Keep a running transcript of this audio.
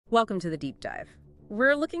Welcome to the deep dive.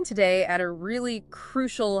 We're looking today at a really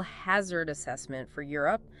crucial hazard assessment for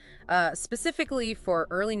Europe, specifically for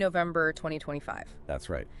early November 2025. That's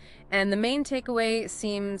right. And the main takeaway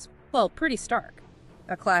seems, well, pretty stark.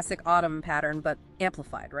 A classic autumn pattern, but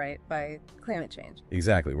amplified, right, by climate change.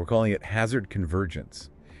 Exactly. We're calling it hazard convergence.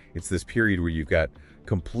 It's this period where you've got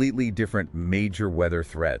completely different major weather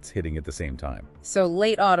threats hitting at the same time. So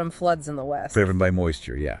late autumn floods in the west. Driven by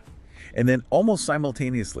moisture, yeah. And then almost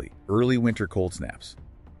simultaneously, early winter cold snaps,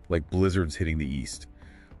 like blizzards hitting the east,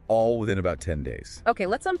 all within about 10 days. Okay,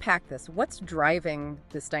 let's unpack this. What's driving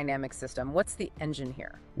this dynamic system? What's the engine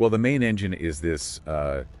here? Well, the main engine is this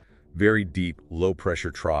very deep,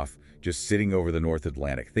 low-pressure trough just sitting over the North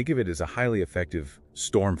Atlantic. Think of it as a highly effective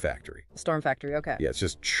storm factory. Storm factory, okay. Yeah, it's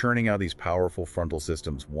just churning out these powerful frontal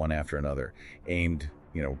systems one after another, aimed,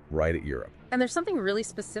 right at Europe. And there's something really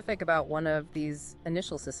specific about one of these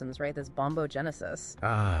initial systems, right? This bombogenesis.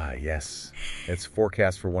 Ah, yes. It's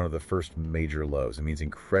forecast for one of the first major lows. It means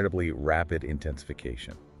incredibly rapid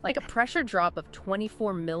intensification. Like a pressure drop of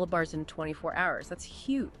 24 millibars in 24 hours. That's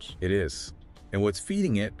huge. It is. And what's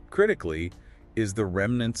feeding it, critically, is the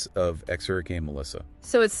remnants of ex-Hurricane Melissa.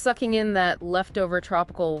 So it's sucking in that leftover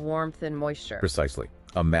tropical warmth and moisture. Precisely.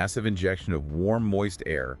 A massive injection of warm, moist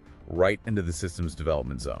air right into the system's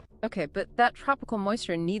development zone. Okay, but that tropical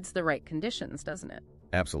moisture needs the right conditions, doesn't it?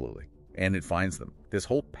 Absolutely. And it finds them. This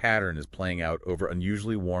whole pattern is playing out over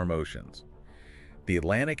unusually warm oceans. The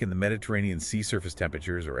Atlantic and the Mediterranean sea surface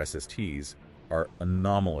temperatures, or SSTs, are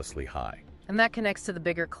anomalously high. And that connects to the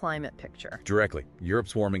bigger climate picture. Directly.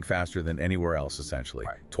 Europe's warming faster than anywhere else, essentially.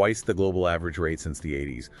 Right. Twice the global average rate since the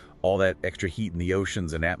 80s. All that extra heat in the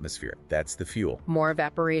oceans and atmosphere, that's the fuel. More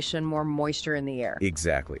evaporation, more moisture in the air.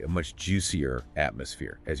 Exactly. A much juicier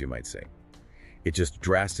atmosphere, as you might say. It just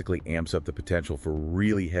drastically amps up the potential for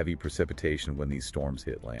really heavy precipitation when these storms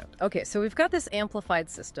hit land. Okay, so we've got this amplified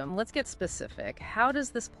system. Let's get specific. How does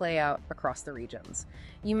this play out across the regions?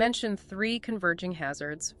 You mentioned 3 converging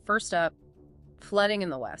hazards. First up, flooding in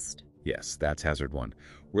the west. Yes, that's hazard 1.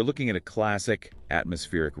 We're looking at a classic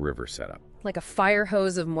atmospheric river setup. Like a fire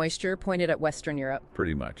hose of moisture pointed at Western Europe.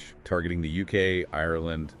 Pretty much. Targeting the UK,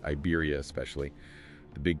 Ireland, Iberia especially.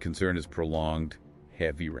 The big concern is prolonged,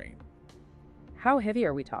 heavy rain. How heavy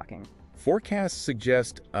are we talking? Forecasts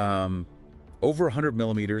suggest over 100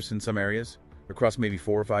 millimeters in some areas, across maybe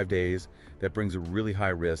 4 or 5 days. That brings a really high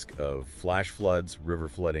risk of flash floods, river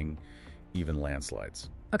flooding, even landslides.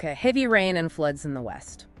 Okay, heavy rain and floods in the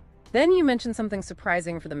west. Then you mentioned something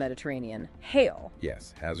surprising for the Mediterranean. Hail.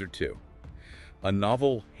 Yes, hazard 2. A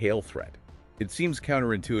novel hail threat. It seems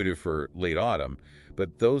counterintuitive for late autumn,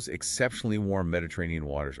 but those exceptionally warm Mediterranean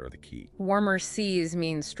waters are the key. Warmer seas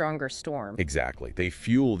mean stronger storms. Exactly. They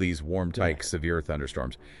fuel these warm-type severe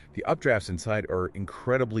thunderstorms. The updrafts inside are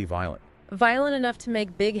incredibly violent. Violent enough to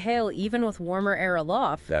make big hail even with warmer air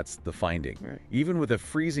aloft. That's the finding. Right. Even with a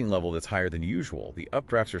freezing level that's higher than usual, the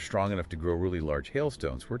updrafts are strong enough to grow really large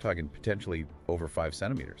hailstones. We're talking potentially over 5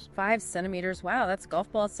 centimeters. 5 centimeters? Wow, that's golf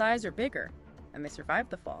ball size or bigger. And they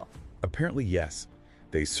survived the fall. Apparently, yes.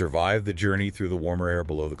 They survived the journey through the warmer air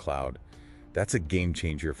below the cloud. That's a game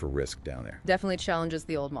changer for risk down there. Definitely challenges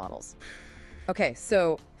the old models. Okay,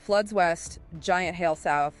 so floods west, giant hail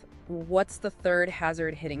south. What's the third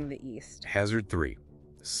hazard hitting the east? Hazard 3.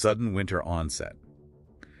 Sudden winter onset.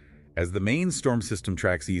 As the main storm system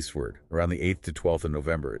tracks eastward, around the 8th to 12th of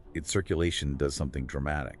November, its circulation does something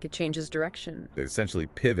dramatic. It changes direction. It essentially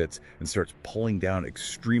pivots and starts pulling down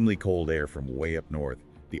extremely cold air from way up north,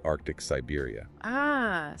 the Arctic Siberia.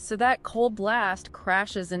 Ah, so that cold blast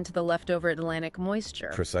crashes into the leftover Atlantic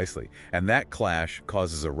moisture. Precisely. And that clash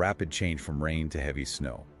causes a rapid change from rain to heavy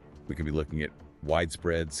snow. We can be looking at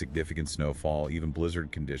widespread, significant snowfall, even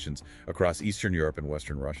blizzard conditions across Eastern Europe and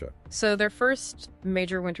Western Russia. So their first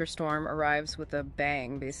major winter storm arrives with a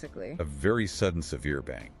bang, basically. A very sudden, severe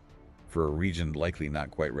bang for a region likely not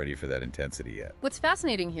quite ready for that intensity yet. What's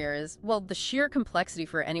fascinating here is, well, the sheer complexity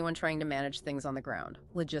for anyone trying to manage things on the ground.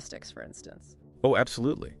 Logistics, for instance. Oh,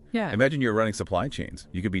 absolutely. Yeah. Imagine you're running supply chains.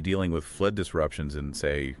 You could be dealing with flood disruptions in,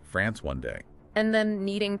 say, France one day. And then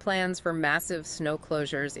needing plans for massive snow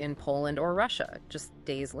closures in Poland or Russia just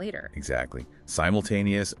days later. Exactly.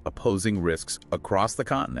 Simultaneous, opposing risks across the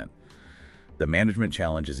continent. The management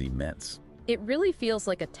challenge is immense. It really feels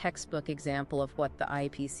like a textbook example of what the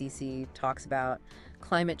IPCC talks about,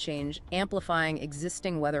 climate change amplifying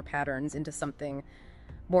existing weather patterns into something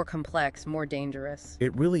more complex, more dangerous.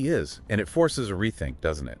 It really is, and it forces a rethink,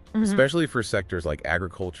 doesn't it? Especially for sectors like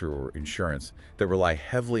agriculture or insurance that rely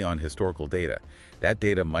heavily on historical data. That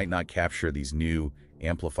data might not capture these new,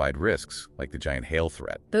 amplified risks, like the giant hail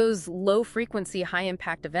threat. Those low-frequency,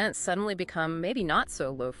 high-impact events suddenly become maybe not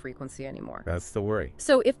so low-frequency anymore. That's the worry.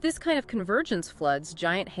 So if this kind of convergence floods,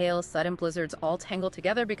 giant hail, sudden blizzards all tangled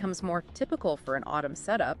together becomes more typical for an autumn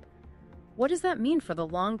setup, what does that mean for the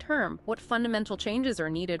long term? What fundamental changes are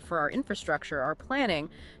needed for our infrastructure, our planning,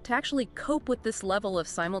 to actually cope with this level of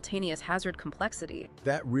simultaneous hazard complexity?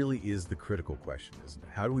 That really is the critical question, isn't it?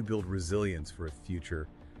 How do we build resilience for a future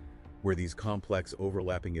where these complex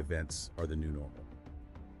overlapping events are the new normal?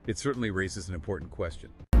 It certainly raises an important question.